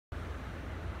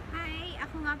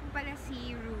Ako nga po pala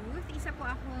si Ruth. Isa po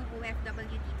akong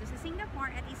OFW dito sa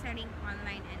Singapore at isa ring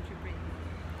online entrepreneur.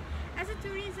 As a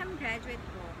tourism graduate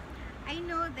po, I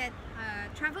know that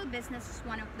travel business is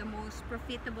one of the most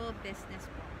profitable business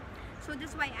po. So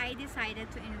that's why I decided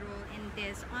to enroll in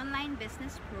this online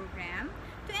business program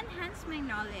to enhance my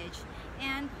knowledge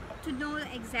and to know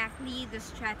exactly the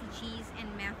strategies and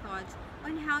methods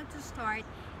on how to start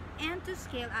and to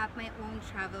scale up my own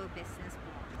travel business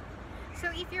po. So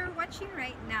if you're watching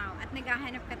right now at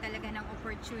naghahanap ka talaga ng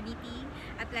opportunity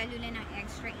at lalo na ng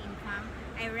extra income,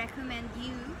 I recommend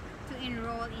you to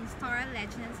enroll in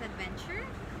StarLegends Adventure.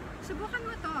 Subukan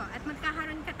mo to at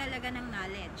magkakaroon ka talaga ng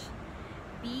knowledge.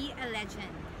 Be a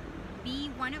legend. Be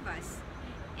one of us.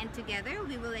 And together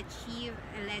we will achieve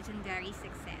a legendary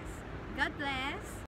success. God bless!